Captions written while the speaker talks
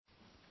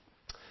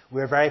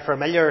We're very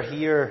familiar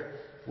here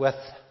with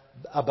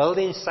a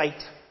building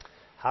site.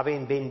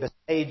 Having been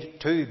beside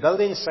 2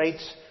 building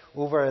sites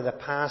over the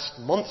past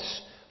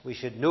months, we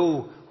should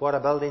know what a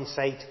building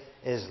site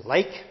is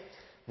like.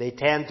 They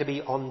tend to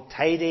be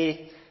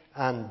untidy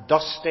and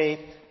dusty,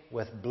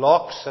 with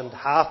blocks and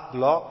half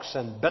blocks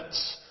and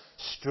bits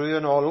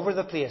strewn all over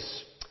the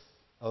place.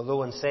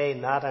 Although in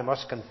saying that, I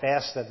must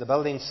confess that the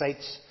building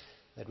sites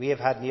that we have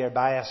had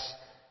nearby us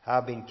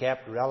have been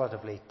kept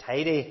relatively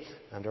tidy,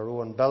 and our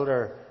own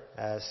builder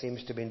seems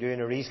to have been doing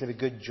a reasonably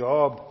good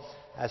job.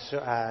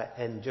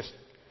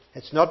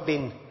 It's not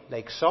been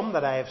like some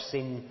that I have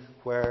seen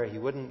where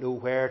you wouldn't know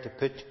where to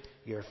put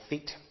your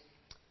feet.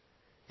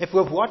 If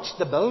we've watched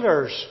the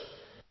builders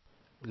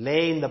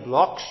laying the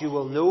blocks, you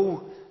will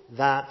know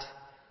that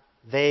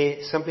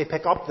they simply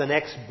pick up the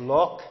next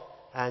block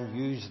and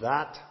use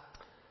that.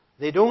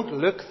 They don't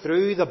look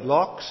through the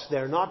blocks.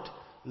 They're not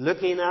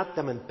looking at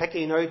them and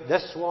picking out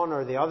this one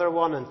or the other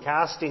one and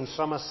casting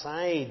some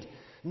aside.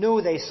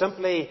 No, they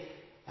simply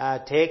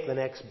take the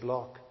next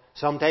block.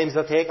 Sometimes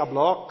they'll take a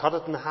block, cut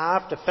it in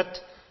half to fit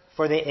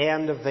for the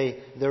end of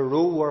the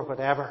row or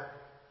whatever.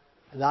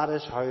 That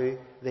is how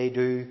they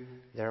do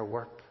their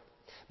work.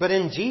 But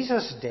in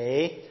Jesus'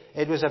 day,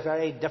 it was a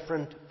very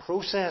different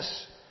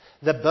process.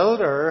 The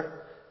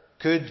builder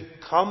could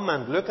come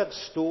and look at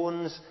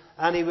stones,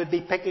 and he would be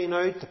picking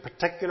out the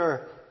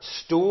particular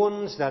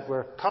stones that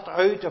were cut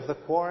out of the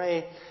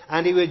quarry,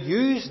 and he would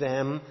use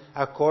them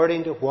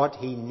according to what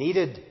he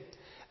needed.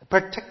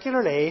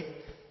 Particularly,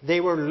 they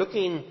were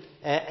looking,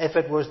 if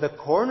it was the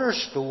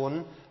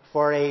cornerstone,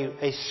 for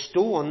a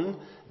stone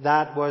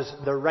that was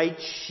the right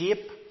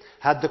shape,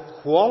 had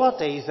the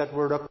qualities that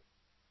were required,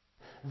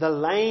 the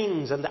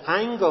lines and the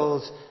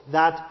angles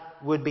that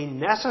would be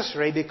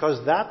necessary,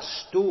 because that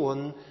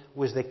stone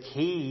was the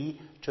key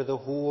to the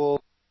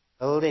whole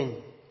building.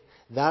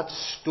 That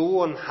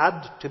stone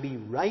had to be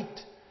right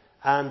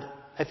and,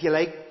 if you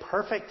like,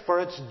 perfect for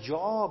its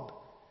job.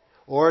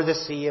 Or the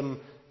same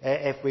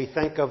if we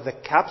think of the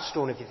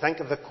capstone. If you think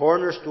of the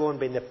cornerstone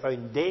being the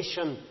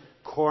foundation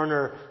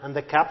corner and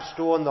the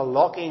capstone, the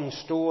locking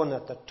stone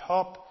at the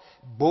top,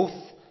 both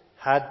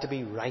had to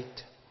be right.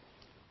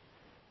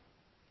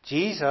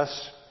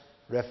 Jesus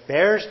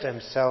refers to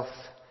himself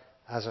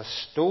as a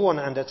stone,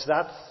 and it's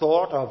that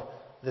thought of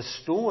the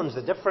stones,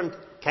 the different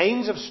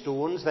kinds of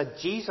stones that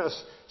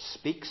Jesus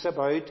speaks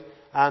about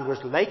and was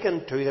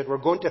likened to, that we're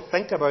going to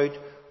think about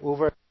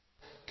over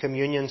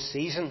communion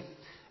season.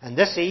 And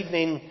this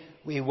evening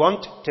we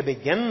want to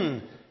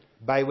begin,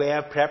 by way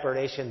of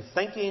preparation,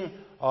 thinking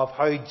of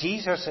how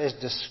Jesus is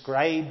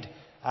described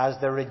as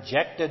the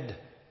rejected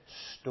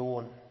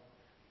stone.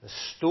 The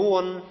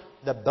stone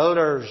the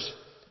builders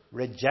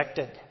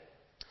rejected.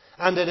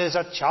 And it is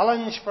a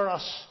challenge for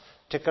us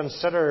to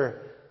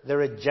consider the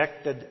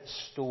rejected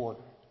stone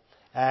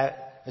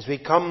as we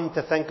come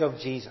to think of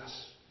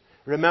Jesus.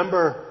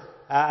 Remember,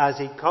 as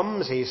he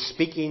comes, he is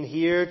speaking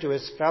here to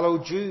his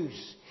fellow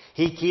Jews.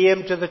 He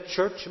came to the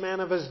churchmen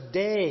of his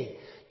day,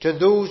 to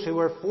those who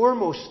were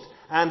foremost,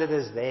 and it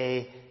is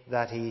they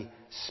that he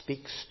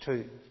speaks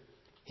to.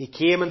 He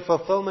came in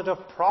fulfillment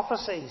of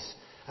prophecies,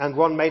 and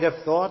one might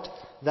have thought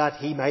that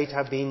he might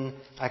have been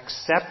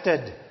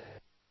accepted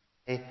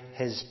by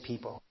his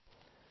people.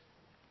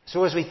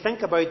 So as we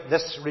think about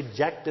this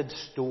rejected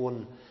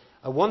stone,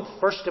 I want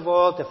first of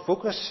all to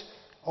focus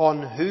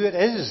on who it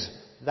is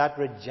that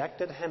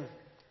rejected him.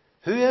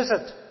 Who is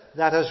it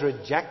that has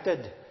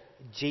rejected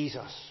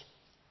Jesus?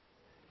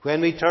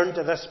 When we turn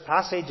to this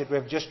passage that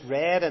we've just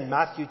read in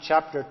Matthew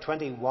chapter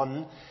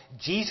 21,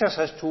 Jesus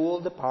has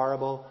told the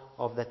parable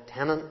of the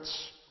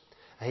tenants.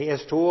 He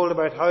has told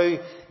about how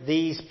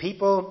these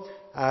people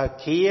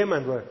came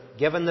and were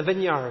given the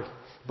vineyard.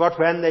 But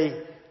when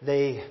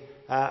the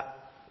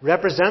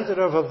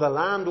representative of the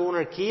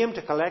landowner came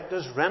to collect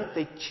his rent,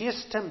 they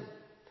chased him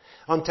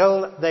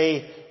until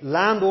the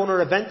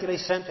landowner eventually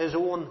sent his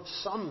own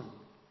son.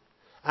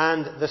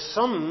 And the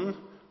son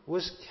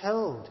was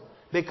killed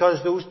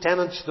because those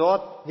tenants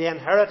thought the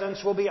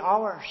inheritance will be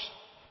ours.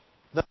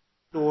 The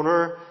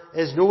landowner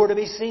is nowhere to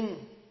be seen.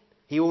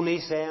 He only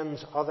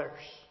sends others.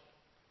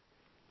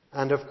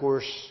 And of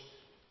course,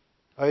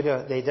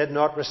 they did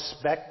not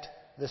respect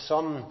the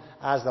son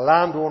as the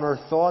landowner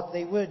thought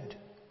they would.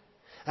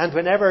 And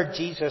whenever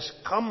Jesus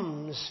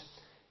comes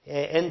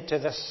into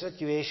this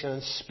situation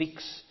and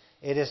speaks,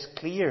 it is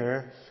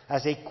clear,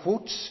 as he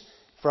quotes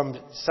from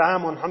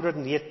Psalm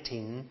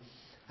 118,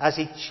 as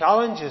he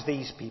challenges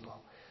these people,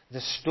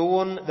 the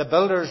stone the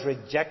builders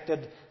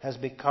rejected has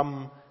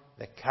become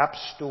the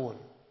capstone.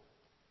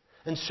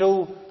 And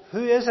so,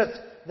 who is it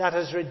that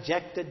has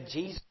rejected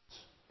Jesus?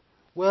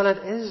 Well, it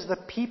is the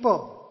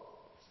people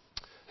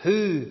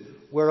who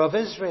were of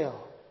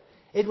Israel.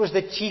 It was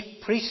the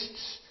chief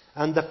priests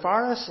and the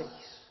Pharisees.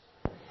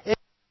 It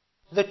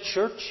was the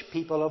church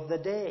people of the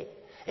day.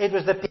 It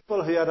was the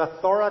people who had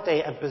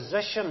authority and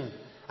position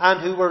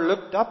and who were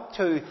looked up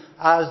to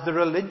as the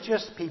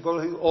religious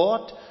people who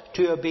ought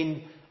to have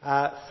been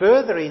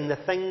furthering the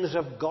things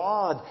of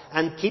God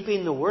and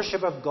keeping the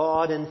worship of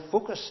God in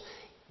focus.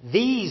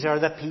 These are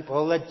the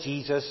people that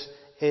Jesus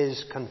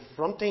is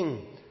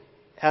confronting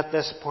at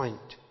this point.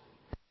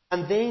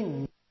 And they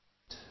knew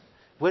it.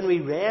 When we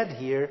read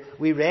here,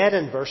 we read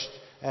in verse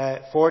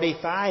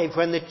 45,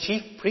 when the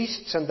chief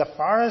priests and the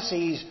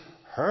Pharisees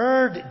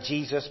heard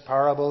Jesus'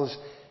 parables,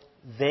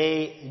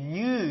 they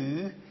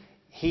knew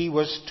he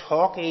was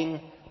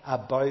talking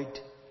about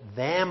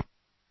them.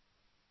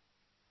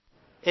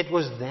 It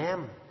was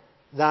them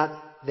that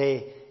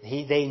they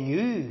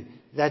knew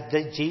that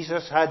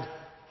Jesus had,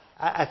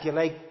 if you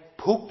like,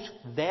 poked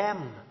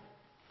them,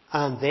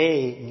 and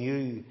they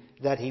knew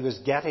that he was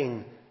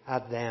getting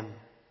at them.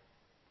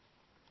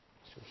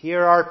 So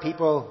here are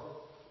people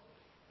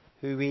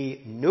who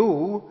we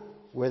know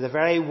were the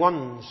very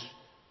ones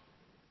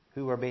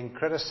who were being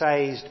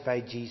criticized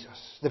by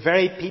Jesus. The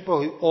very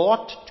people who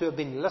ought to have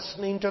been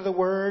listening to the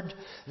Word.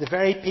 The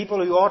very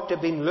people who ought to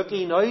have been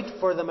looking out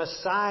for the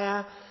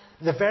Messiah.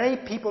 The very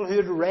people who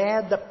had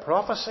read the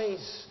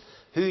prophecies,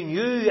 who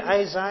knew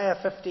Isaiah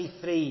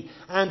 53,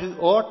 and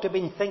who ought to have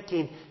been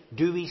thinking,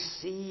 do we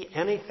see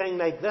anything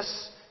like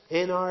this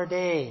in our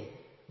day?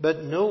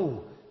 But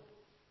no,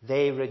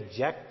 they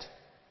reject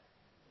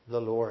the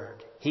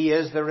Lord. He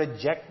is the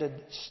rejected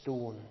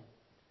stone.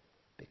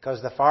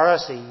 Because the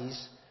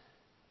Pharisees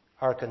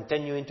are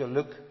continuing to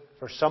look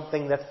for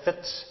something that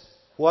fits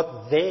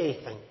what they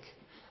think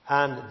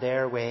and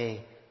their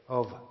way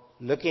of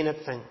looking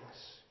at things.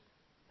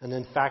 And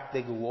in fact,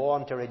 they go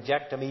on to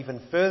reject him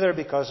even further,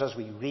 because as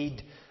we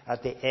read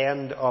at the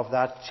end of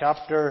that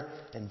chapter,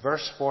 in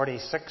verse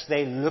 46,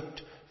 they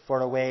looked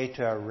for a way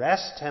to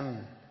arrest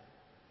him,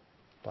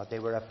 but they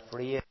were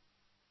afraid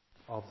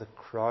of the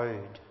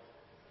crowd.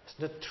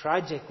 Isn't it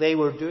tragic? They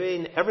were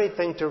doing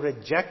everything to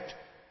reject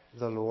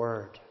the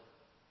Lord.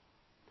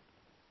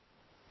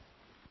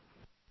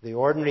 The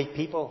ordinary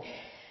people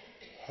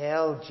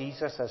held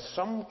Jesus as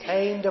some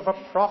kind of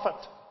a prophet.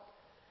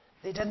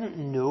 They didn't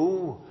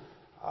know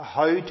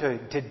how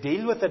to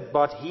deal with it,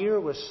 but here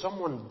was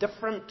someone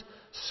different,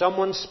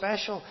 someone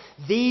special.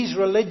 These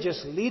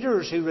religious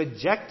leaders who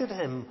rejected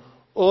him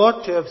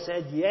ought to have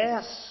said,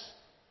 yes,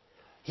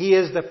 he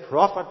is the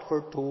prophet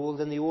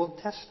foretold in the Old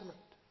Testament.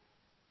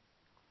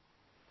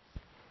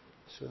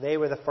 So they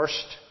were the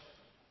first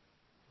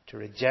to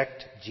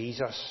reject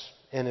Jesus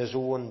in his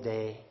own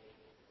day.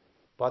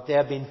 But they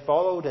have been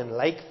followed in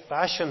like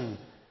fashion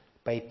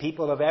by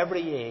people of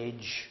every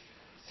age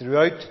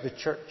throughout the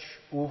church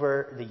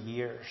over the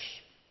years.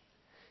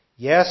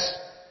 Yes,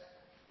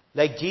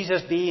 like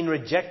Jesus being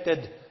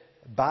rejected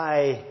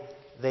by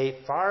the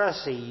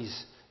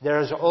Pharisees, there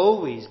has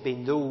always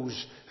been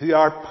those who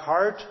are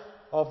part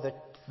of the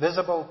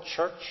visible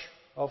church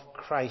of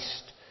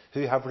Christ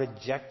who have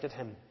rejected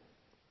him.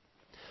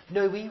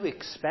 Now we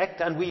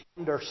expect and we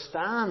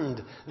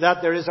understand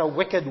that there is a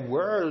wicked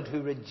world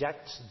who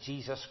rejects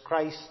Jesus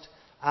Christ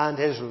and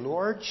his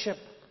lordship.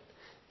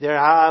 There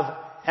have,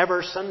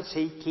 ever since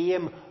he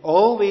came,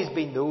 always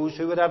been those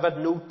who would have had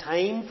no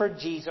time for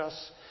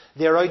Jesus.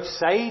 They're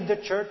outside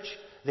the church.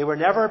 They were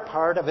never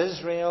part of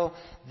Israel.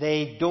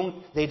 They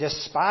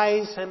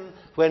despise him.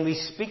 When we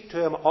speak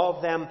to him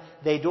of them,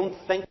 they don't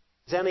think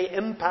there's any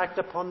impact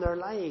upon their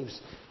lives.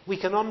 We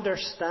can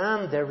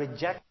understand their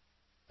rejection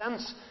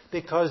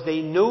because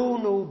they know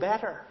no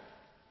better.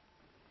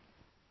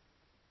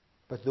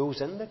 But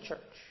those in the church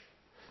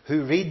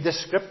who read the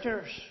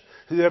Scriptures,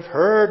 who have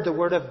heard the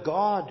Word of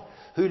God,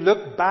 who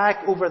look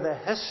back over the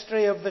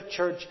history of the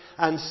church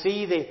and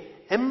see the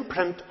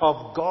imprint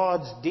of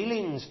God's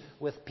dealings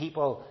with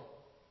people,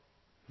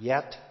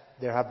 yet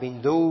there have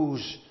been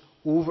those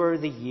over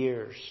the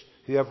years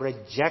who have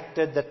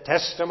rejected the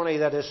testimony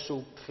that is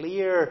so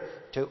clear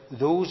to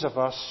those of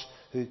us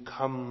who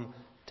come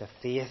to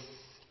faith.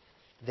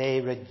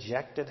 They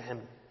rejected him.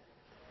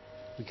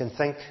 We can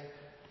think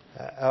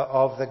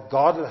of the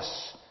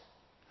godless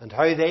and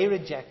how they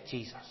reject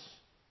Jesus.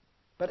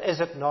 But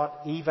is it not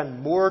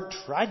even more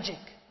tragic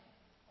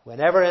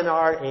whenever in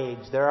our age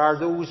there are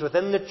those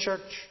within the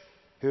church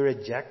who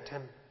reject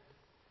him?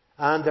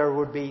 And there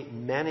would be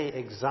many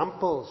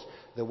examples.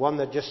 The one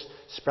that just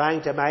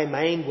sprang to my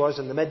mind was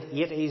in the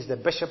mid-80s, the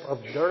Bishop of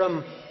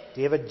Durham,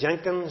 David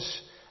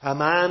Jenkins, a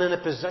man in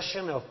a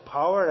position of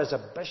power as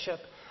a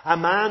bishop, a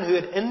man who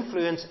had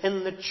influence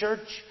in the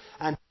church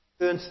and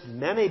influenced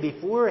many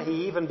before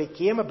he even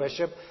became a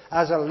bishop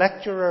as a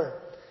lecturer.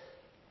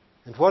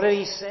 And what did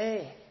he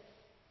say?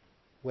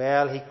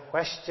 Well, he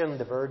questioned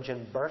the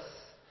virgin birth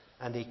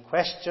and he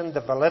questioned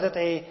the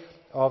validity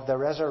of the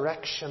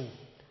resurrection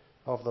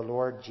of the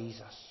Lord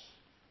Jesus.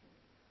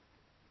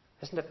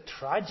 Isn't it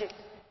tragic?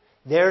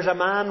 There's a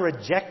man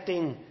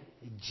rejecting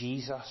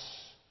Jesus,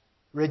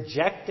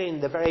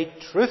 rejecting the very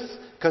truth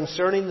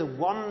concerning the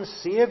one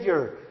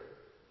Saviour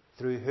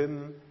through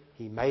whom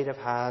he might have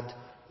had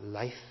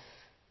life.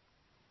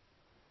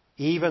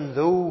 Even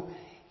though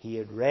he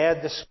had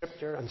read the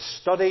Scripture and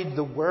studied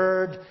the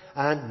Word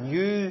and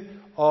knew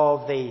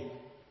of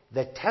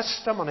the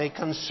testimony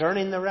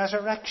concerning the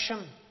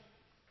resurrection,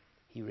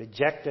 he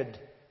rejected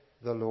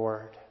the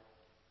Lord.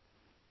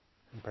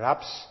 And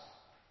perhaps,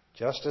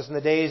 just as in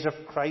the days of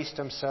Christ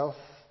himself,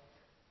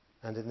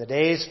 And in the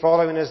days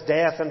following his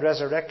death and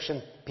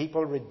resurrection,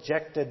 people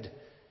rejected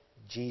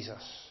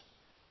Jesus.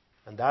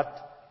 And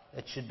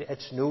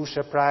it's no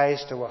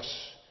surprise to us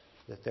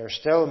that there are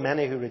still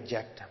many who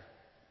reject him.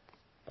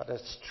 But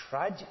it's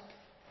tragic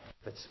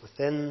if it's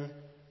within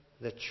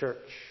the church.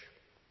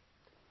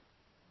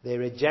 They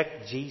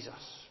reject Jesus.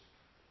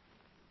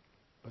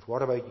 But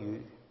what about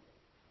you?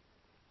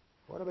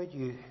 What about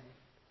you?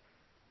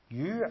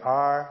 You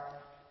are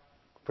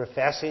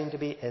professing to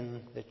be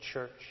in the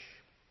church.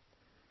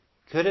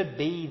 Could it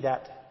be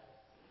that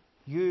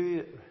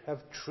you have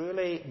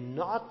truly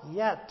not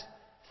yet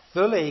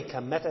fully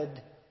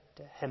committed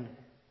to him?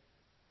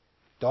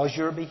 Does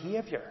your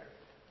behaviour,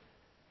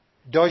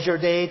 does your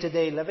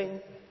day-to-day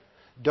living,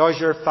 does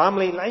your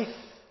family life,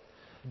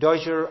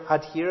 does your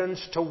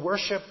adherence to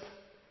worship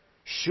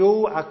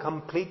show a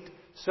complete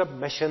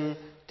submission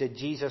to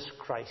Jesus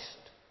Christ?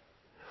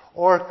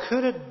 Or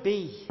could it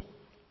be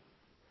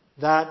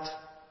that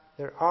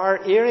there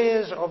are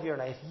areas of your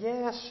life,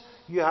 yes,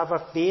 you have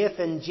a faith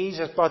in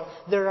Jesus, but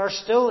there are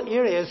still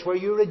areas where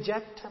you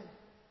reject him,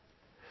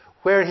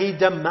 where he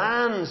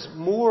demands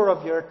more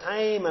of your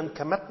time and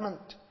commitment,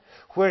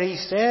 where he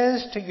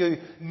says to you,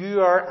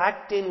 you are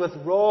acting with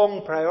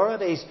wrong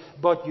priorities,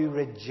 but you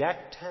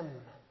reject him.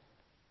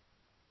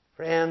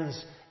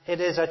 Friends,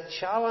 it is a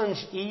challenge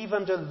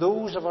even to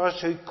those of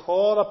us who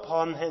call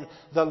upon him,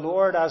 the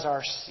Lord, as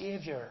our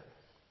Saviour.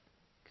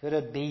 Could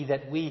it be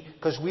that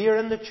because we are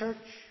in the church,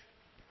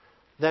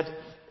 that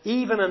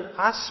even in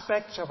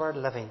aspects of our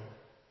living,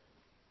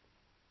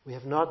 we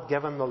have not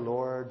given the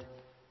Lord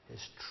his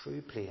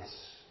true place?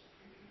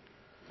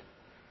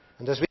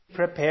 And as we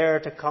prepare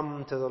to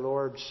come to the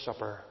Lord's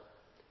Supper,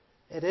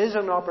 it is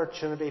an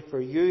opportunity for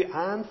you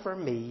and for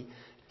me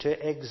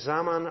to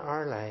examine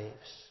our lives.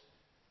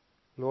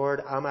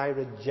 Lord, am I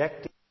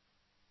rejecting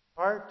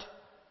part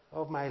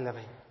of my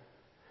living?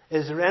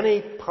 Is there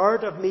any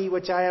part of me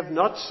which I have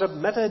not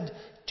submitted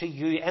to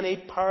you? Any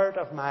part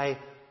of my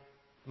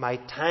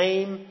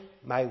time,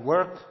 my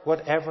work,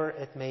 whatever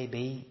it may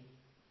be?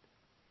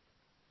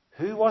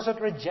 Who was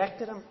it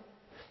rejected him?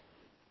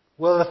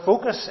 Well, the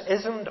focus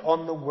isn't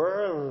on the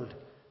world.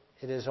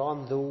 It is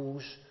on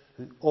those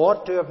who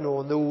ought to have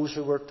known, those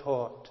who were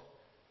taught,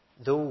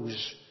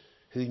 those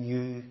who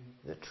knew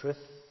the truth.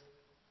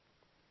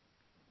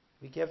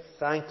 We give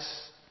thanks.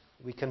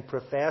 We can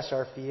profess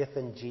our faith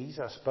in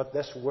Jesus, but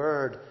this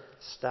word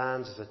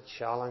stands as a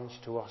challenge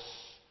to us,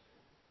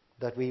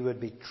 that we would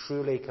be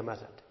truly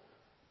committed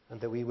and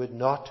that we would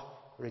not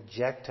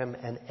reject him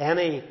in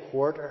any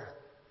quarter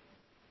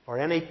or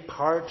any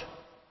part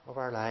of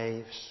our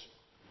lives.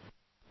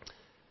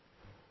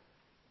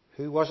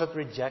 Who was it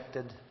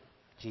rejected?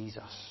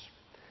 Jesus.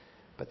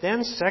 But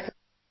then second,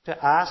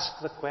 to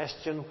ask the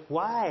question,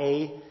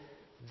 why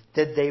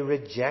did they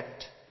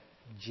reject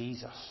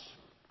Jesus?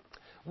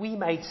 We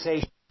might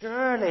say,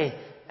 surely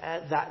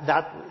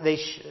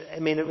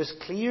it was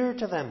clear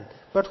to them.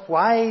 But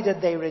why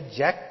did they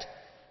reject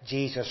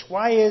Jesus?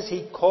 Why is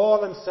he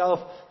called himself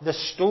the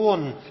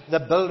stone the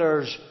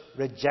builders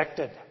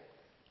rejected?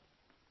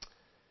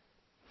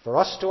 For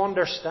us to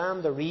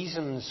understand the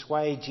reasons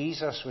why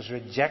Jesus was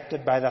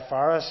rejected by the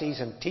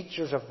Pharisees and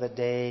teachers of the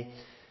day,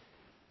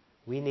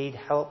 we need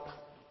help,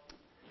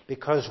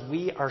 because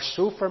we are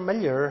so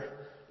familiar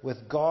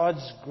with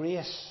God's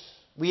grace.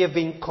 We have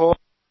been called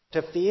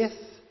to faith.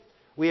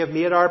 We have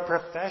made our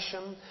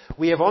profession.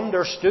 We have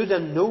understood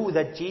and know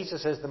that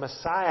Jesus is the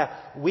Messiah.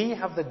 We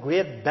have the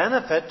great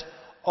benefit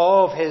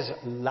of his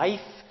life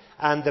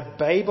and the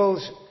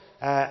Bible's,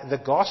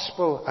 the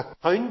Gospel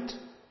account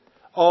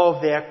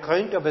of the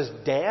account of his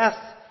death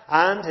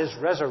and his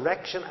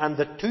resurrection and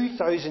the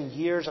 2,000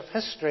 years of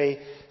history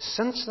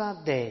since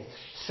that day.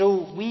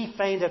 So we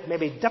find it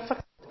maybe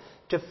difficult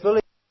to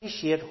fully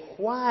appreciate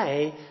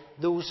why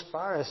those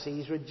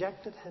Pharisees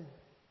rejected him.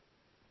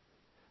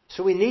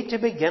 So we need to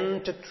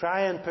begin to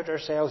try and put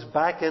ourselves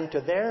back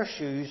into their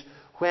shoes.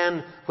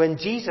 When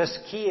Jesus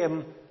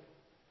came,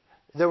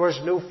 there was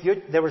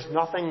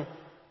nothing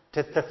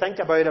to think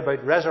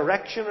about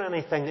resurrection or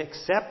anything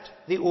except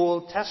the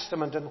Old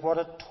Testament and what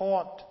it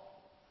taught.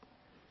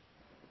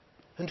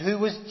 And who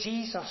was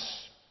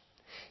Jesus?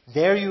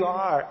 There you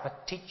are, a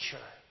teacher,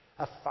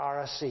 a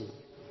Pharisee.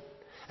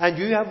 And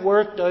you have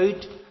worked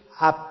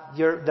out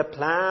the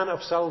plan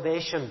of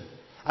salvation.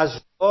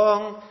 As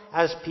long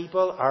as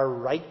people are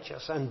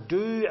righteous and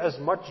do as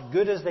much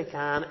good as they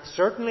can,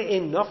 certainly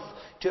enough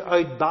to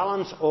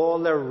outbalance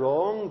all their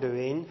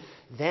wrongdoing,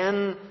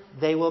 then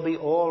they will be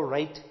all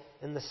right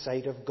in the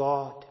sight of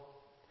God.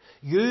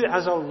 You,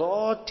 as a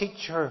law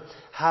teacher,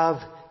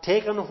 have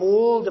taken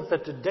hold of the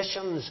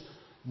traditions,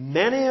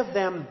 many of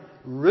them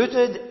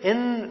rooted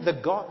in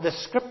the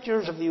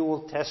scriptures of the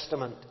Old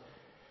Testament,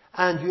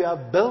 and you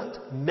have built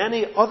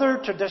many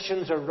other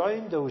traditions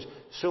around those,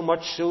 so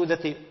much so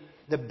that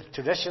the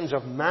traditions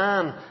of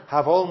man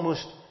have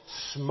almost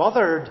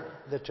smothered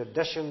the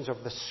traditions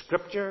of the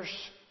scriptures.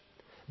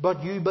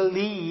 But you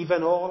believe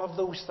in all of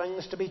those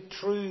things to be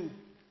true.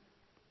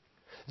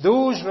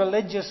 Those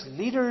religious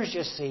leaders,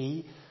 you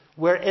see,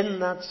 were in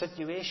that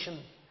situation.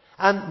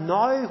 And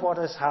now what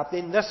is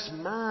happening? This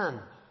man,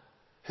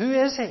 who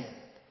is he?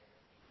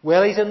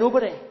 Well, he's a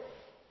nobody.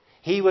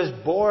 He was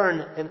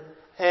born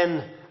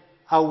in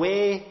a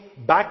way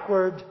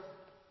backward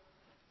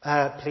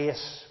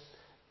place.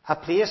 A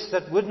place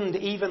that wouldn't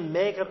even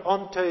make it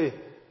onto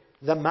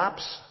the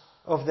maps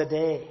of the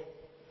day.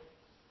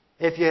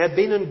 If you had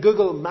been in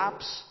Google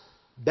Maps,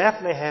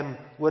 Bethlehem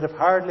would have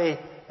hardly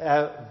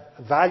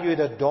valued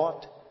a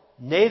dot.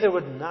 Neither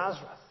would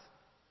Nazareth.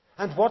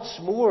 And what's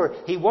more,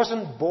 he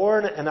wasn't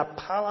born in a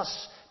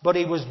palace, but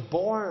he was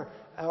born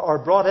or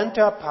brought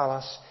into a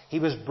palace. He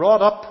was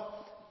brought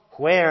up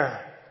where?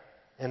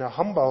 In a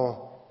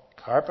humble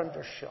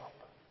carpenter's shop.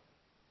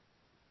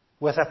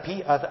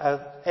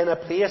 In a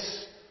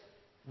place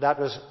that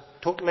was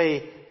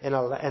totally, in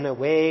a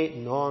way,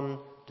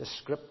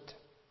 nondescript.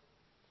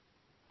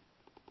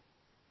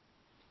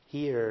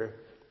 Here,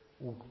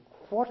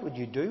 what would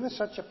you do with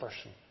such a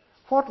person?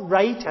 What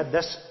right had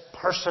this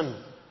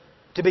person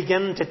to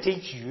begin to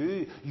teach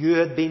you? You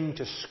had been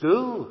to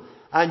school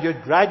and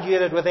you'd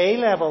graduated with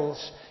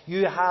A-levels.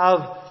 You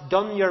have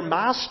done your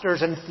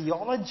masters in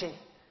theology.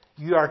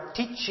 You are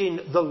teaching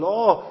the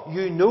law.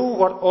 You know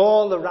what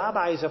all the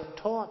rabbis have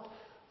taught.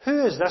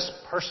 Who is this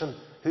person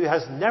who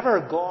has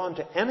never gone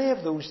to any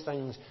of those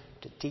things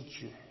to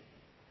teach you?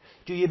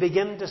 Do you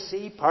begin to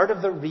see part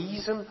of the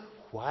reason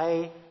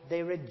why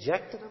they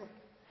rejected him?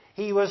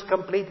 He was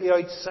completely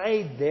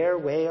outside their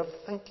way of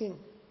thinking.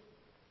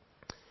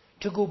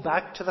 To go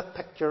back to the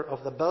picture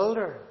of the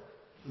builder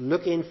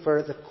looking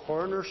for the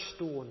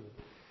cornerstone.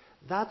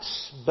 That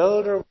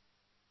builder,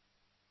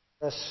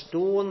 a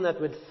stone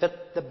that would fit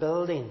the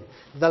building,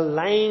 the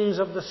lines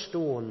of the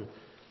stone,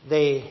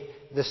 the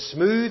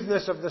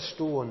smoothness of the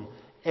stone,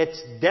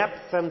 its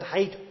depth and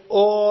height,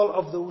 all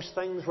of those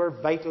things were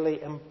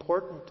vitally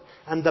important.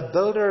 And the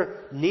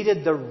builder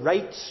needed the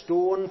right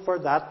stone for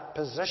that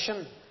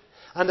position.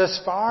 And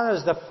as far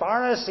as the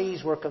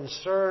Pharisees were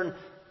concerned,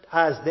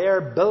 as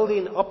they're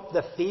building up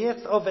the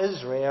faith of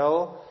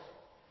Israel,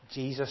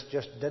 Jesus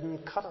just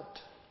didn't cut it.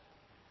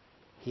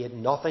 He had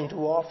nothing to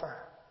offer.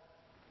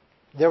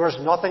 There was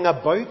nothing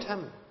about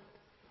him.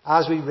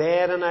 As we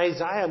read in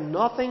Isaiah,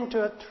 nothing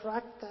to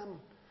attract them.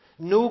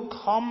 No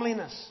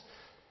comeliness.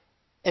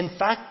 In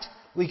fact,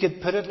 we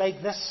could put it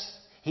like this.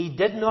 He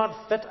did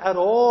not fit at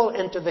all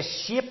into the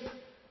shape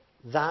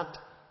that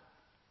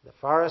the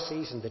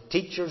Pharisees and the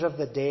teachers of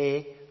the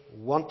day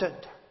wanted.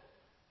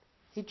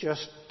 He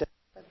just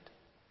didn't.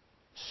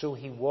 So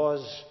he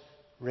was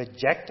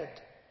rejected.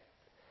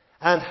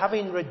 And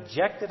having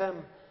rejected him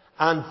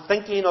and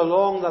thinking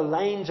along the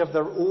lines of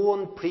their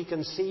own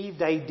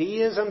preconceived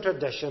ideas and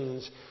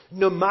traditions,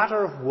 no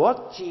matter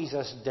what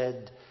Jesus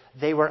did,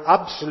 they were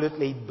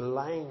absolutely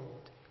blind.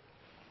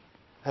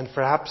 And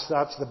perhaps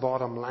that's the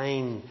bottom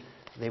line.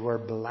 They were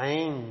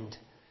blind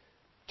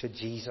to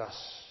Jesus.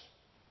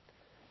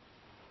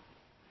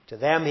 To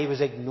them, he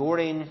was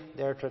ignoring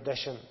their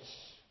traditions.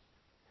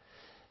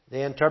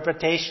 The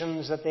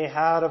interpretations that they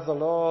had of the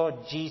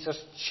law,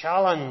 Jesus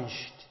challenged.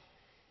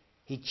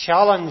 He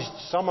challenged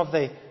some of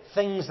the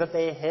things that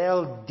they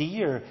held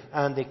dear,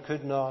 and they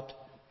could not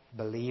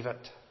believe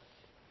it.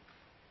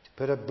 To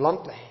put it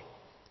bluntly,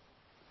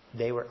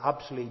 they were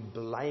absolutely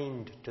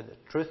blind to the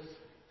truth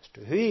as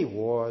to who he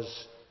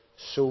was,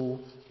 so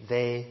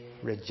they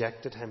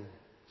rejected him.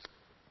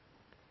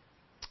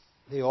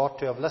 They ought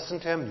to have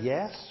listened to him,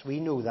 yes, we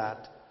know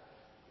that.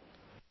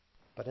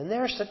 But in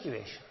their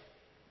situation,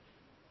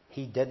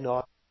 he did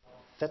not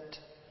fit.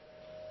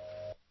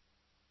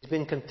 He's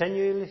been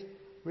continually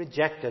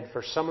rejected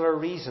for similar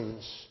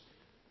reasons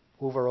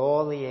over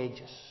all the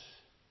ages.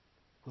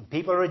 When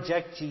people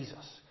reject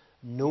Jesus,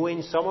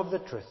 knowing some of the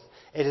truth,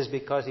 it is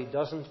because he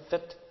doesn't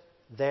fit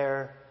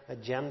their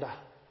agenda.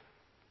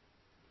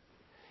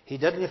 He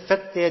didn't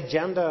fit the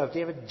agenda of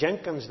David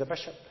Jenkins, the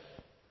bishop,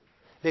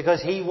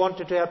 because he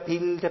wanted to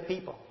appeal to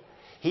people.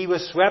 He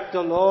was swept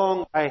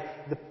along by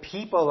the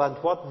people and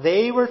what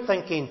they were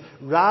thinking,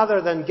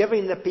 rather than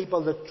giving the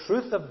people the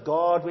truth of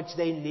God which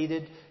they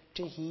needed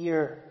to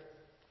hear.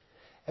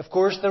 Of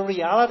course, the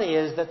reality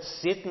is that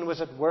Satan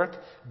was at work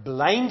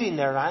blinding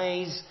their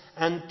eyes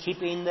and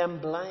keeping them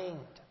blind.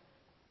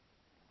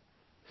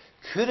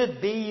 Could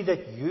it be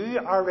that you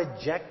are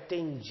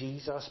rejecting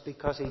Jesus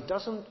because he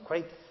doesn't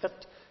quite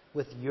fit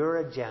with your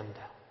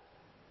agenda?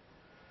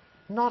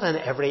 Not in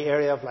every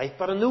area of life,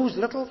 but in those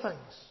little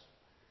things.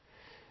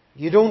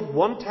 You don't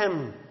want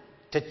him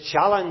to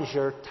challenge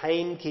your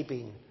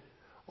timekeeping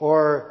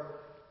or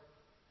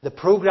the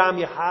program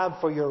you have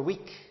for your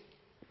week.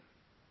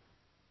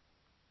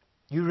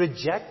 You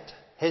reject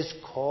his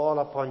call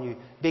upon you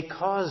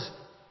because,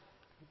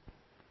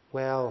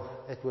 well,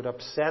 it would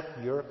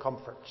upset your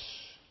comforts,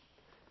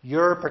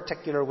 your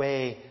particular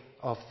way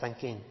of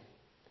thinking.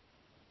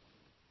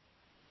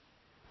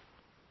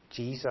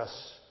 Jesus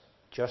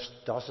just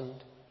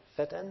doesn't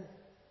fit in.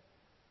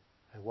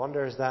 I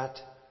wonder, is that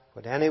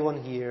what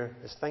anyone here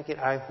is thinking?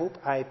 I hope,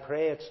 I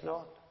pray it's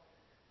not.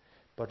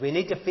 But we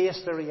need to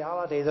face the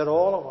reality that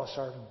all of us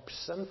are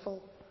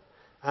sinful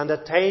And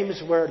at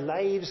times where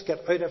lives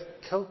get out of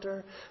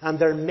kilter, and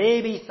there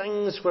may be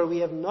things where we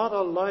have not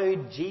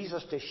allowed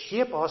Jesus to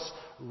shape us,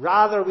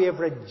 rather we have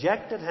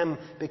rejected him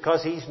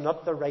because he's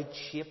not the right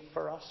shape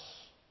for us.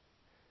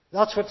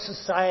 That's what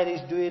society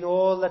is doing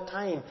all the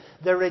time.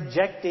 They're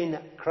rejecting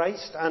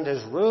Christ and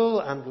his rule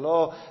and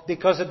law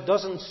because it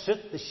doesn't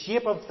suit the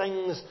shape of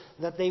things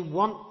that they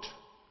want.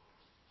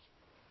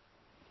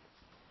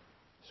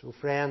 So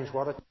friends,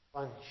 what a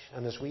challenge.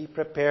 And as we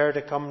prepare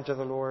to come to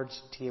the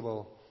Lord's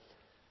table,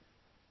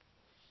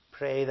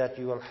 pray that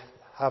you will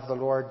have the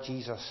Lord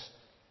Jesus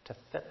to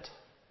fit.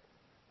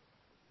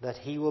 That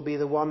he will be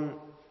the one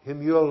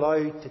whom you allow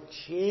to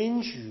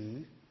change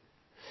you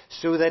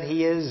so that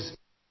he is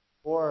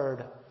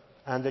Lord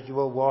and that you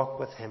will walk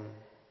with him.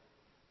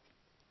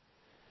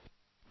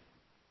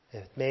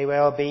 It may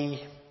well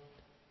be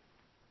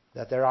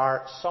that there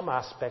are some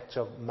aspects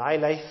of my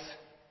life,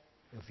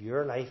 of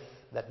your life,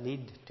 that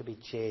need to be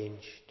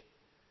changed.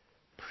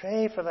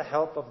 Pray for the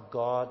help of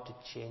God to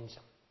change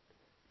them.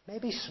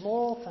 Maybe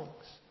small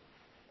things.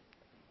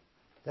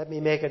 Let me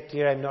make it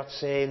clear, I'm not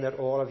saying that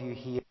all of you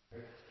here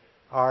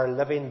are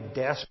living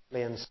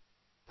desperately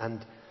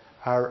and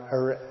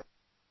are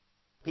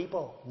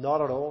people.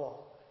 Not at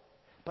all.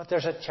 But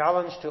there's a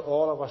challenge to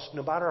all of us,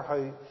 no matter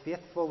how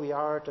faithful we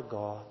are to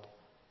God,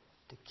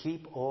 to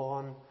keep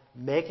on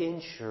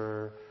making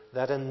sure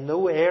that in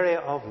no area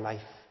of life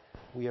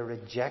we are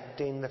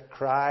rejecting the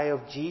cry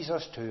of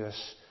Jesus to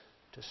us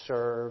to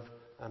serve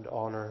and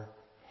honour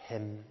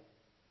him.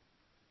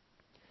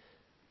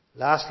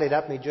 Lastly,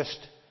 let me just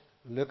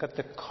look at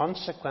the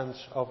consequence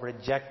of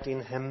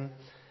rejecting him.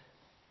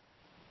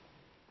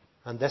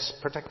 And this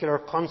particular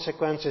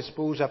consequence, I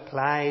suppose,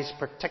 applies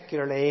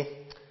particularly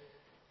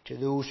to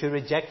those who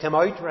reject him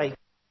outright.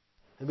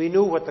 And we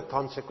know what the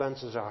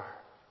consequences are.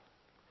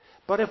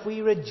 But if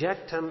we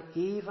reject him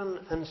even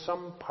in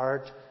some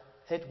part,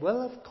 it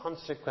will have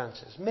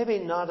consequences. Maybe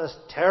not as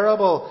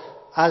terrible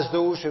as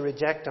those who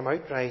reject him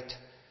outright,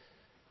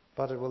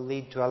 but it will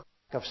lead to a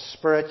lack of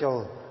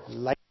spiritual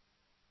life.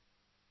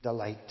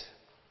 Delight.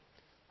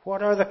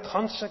 What are the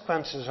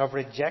consequences of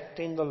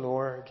rejecting the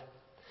Lord?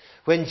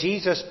 When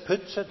Jesus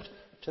puts it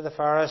to the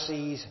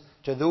Pharisees,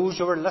 to those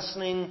who are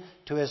listening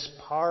to his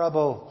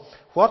parable,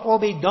 what will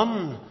be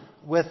done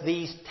with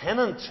these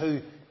tenants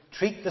who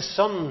treat the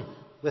son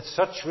with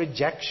such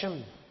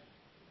rejection?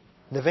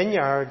 The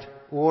vineyard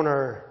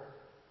owner,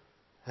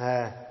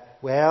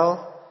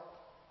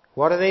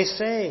 what do they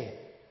say?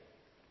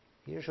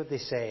 Here's what they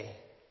say.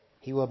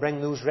 He will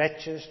bring those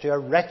wretches to a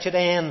wretched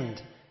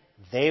end.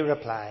 They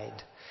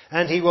replied,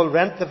 and he will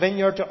rent the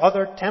vineyard to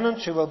other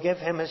tenants who will give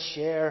him his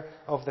share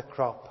of the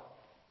crop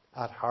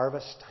at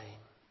harvest time.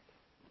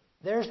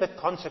 There's the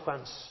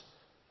consequence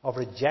of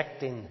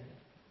rejecting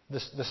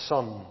the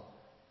Son.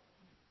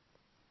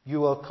 You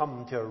will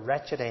come to a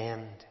wretched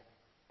end.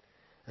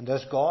 And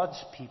as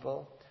God's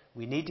people,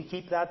 we need to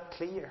keep that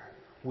clear.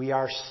 We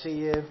are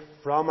saved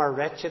from a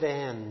wretched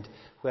end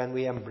when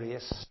we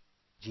embrace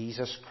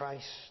Jesus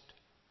Christ.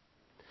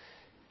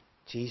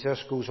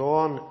 Jesus goes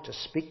on to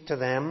speak to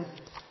them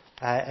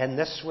in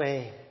this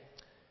way.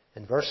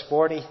 In verse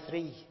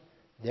 43,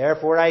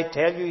 therefore I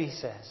tell you, he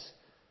says,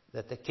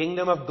 that the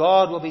kingdom of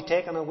God will be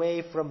taken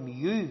away from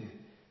you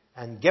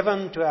and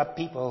given to a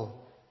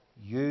people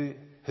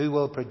who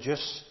will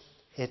produce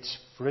its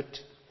fruit.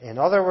 In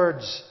other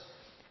words,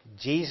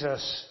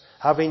 Jesus,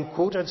 having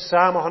quoted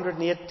Psalm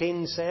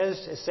 118,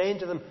 is saying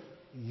to them,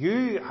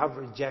 you have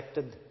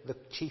rejected the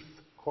chief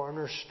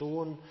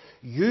cornerstone.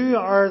 You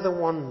are the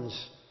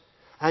ones.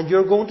 And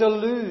you're going to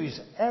lose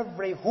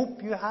every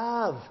hope you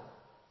have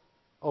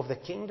of the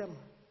kingdom.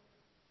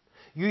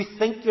 You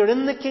think you're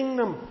in the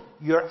kingdom.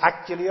 You're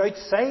actually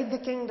outside the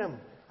kingdom.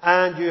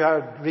 And you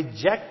are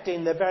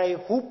rejecting the very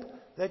hope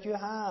that you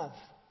have.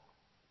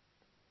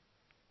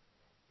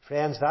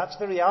 Friends, that's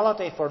the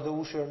reality for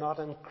those who are not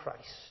in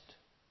Christ.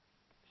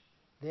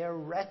 They are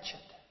wretched.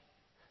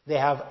 They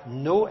have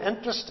no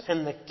interest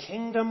in the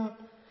kingdom.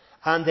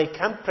 And they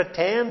can't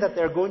pretend that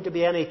they're going to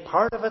be any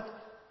part of it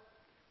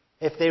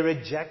if they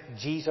reject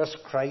Jesus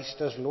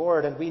Christ as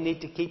Lord. And we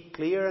need to keep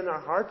clear in our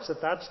hearts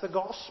that that's the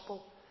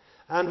gospel.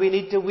 And we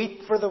need to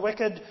weep for the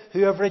wicked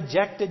who have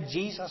rejected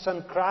Jesus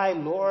and cry,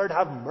 Lord,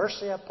 have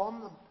mercy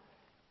upon them.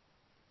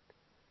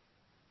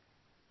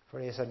 For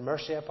he has had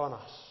mercy upon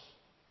us.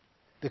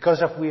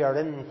 Because if we are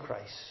in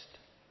Christ,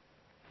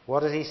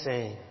 what is he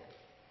saying?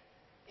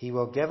 He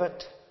will give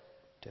it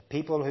to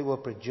people who will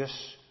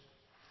produce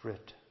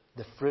fruit.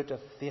 The fruit of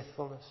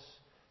faithfulness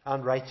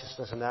and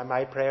righteousness. And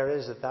my prayer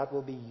is that that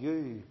will be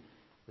you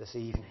this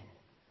evening.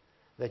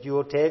 That you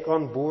will take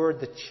on board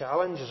the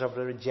challenges of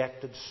the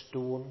rejected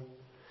stone.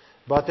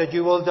 But that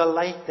you will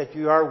delight that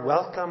you are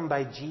welcomed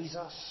by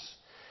Jesus.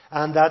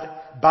 And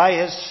that by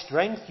his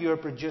strength you are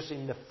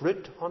producing the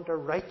fruit unto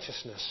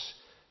righteousness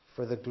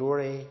for the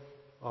glory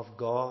of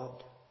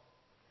God.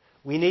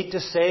 We need to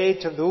say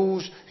to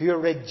those who are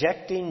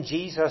rejecting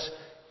Jesus,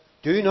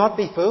 do not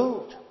be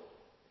fooled.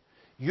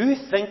 You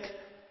think,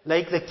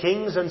 like the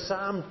kings in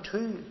Psalm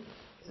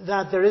 2,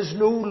 that there is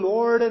no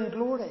Lord in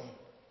glory.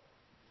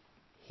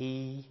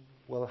 He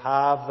will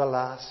have the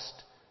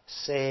last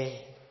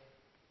say.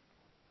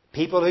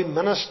 People who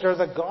minister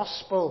the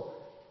gospel,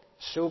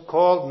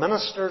 so-called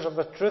ministers of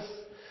the truth,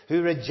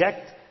 who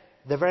reject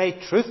the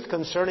very truth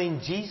concerning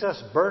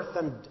Jesus' birth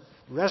and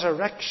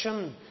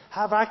resurrection,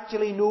 have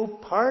actually no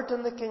part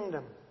in the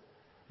kingdom.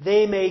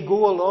 They may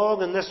go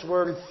along in this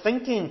world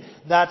thinking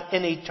that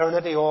in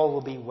eternity all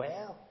will be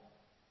well.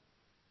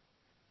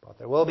 But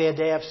there will be a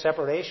day of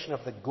separation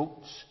of the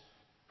goats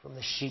from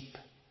the sheep.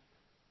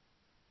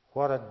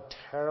 What a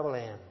terrible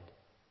end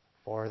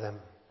for them.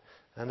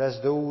 And as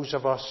those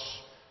of us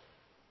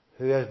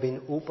who have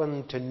been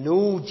open to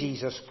know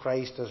Jesus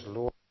Christ as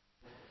Lord,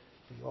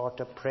 we ought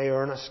to pray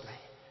earnestly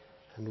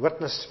and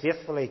witness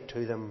faithfully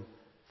to them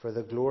for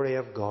the glory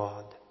of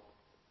God.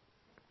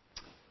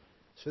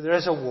 So there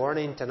is a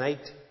warning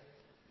tonight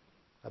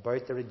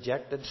about the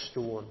rejected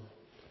stone.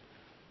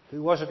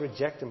 Who was it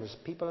rejecting? It was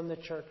people in the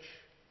church.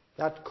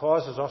 That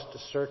causes us to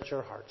search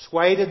our hearts.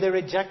 Why did they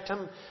reject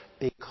him?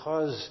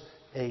 Because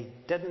they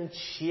didn't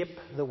shape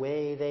the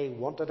way they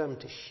wanted him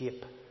to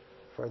shape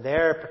for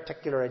their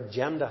particular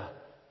agenda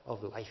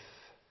of life.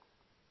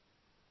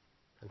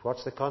 And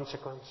what's the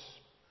consequence?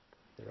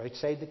 They're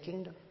outside the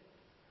kingdom.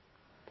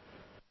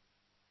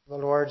 The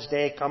Lord's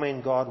Day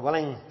coming, God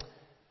willing,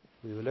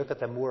 we will look at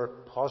the more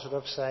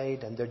positive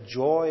side and the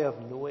joy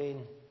of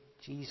knowing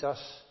Jesus,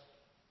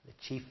 the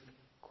chief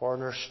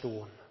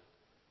cornerstone.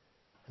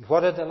 And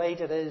what a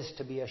delight it is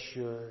to be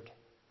assured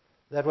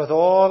that with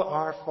all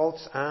our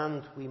faults,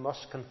 and we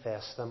must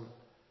confess them,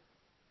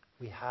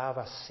 we have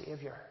a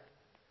Saviour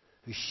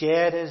who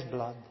shed his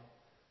blood,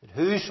 that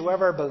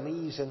whosoever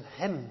believes in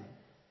him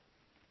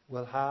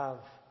will have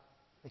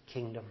the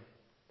kingdom,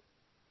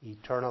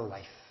 eternal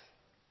life.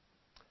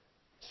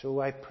 So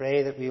I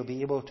pray that we'll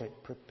be able to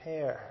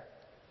prepare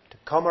to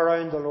come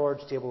around the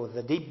Lord's table with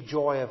the deep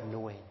joy of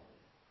knowing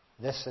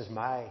this is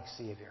my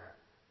Saviour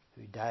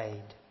who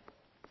died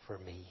for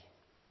me.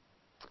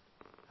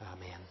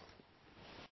 Amen.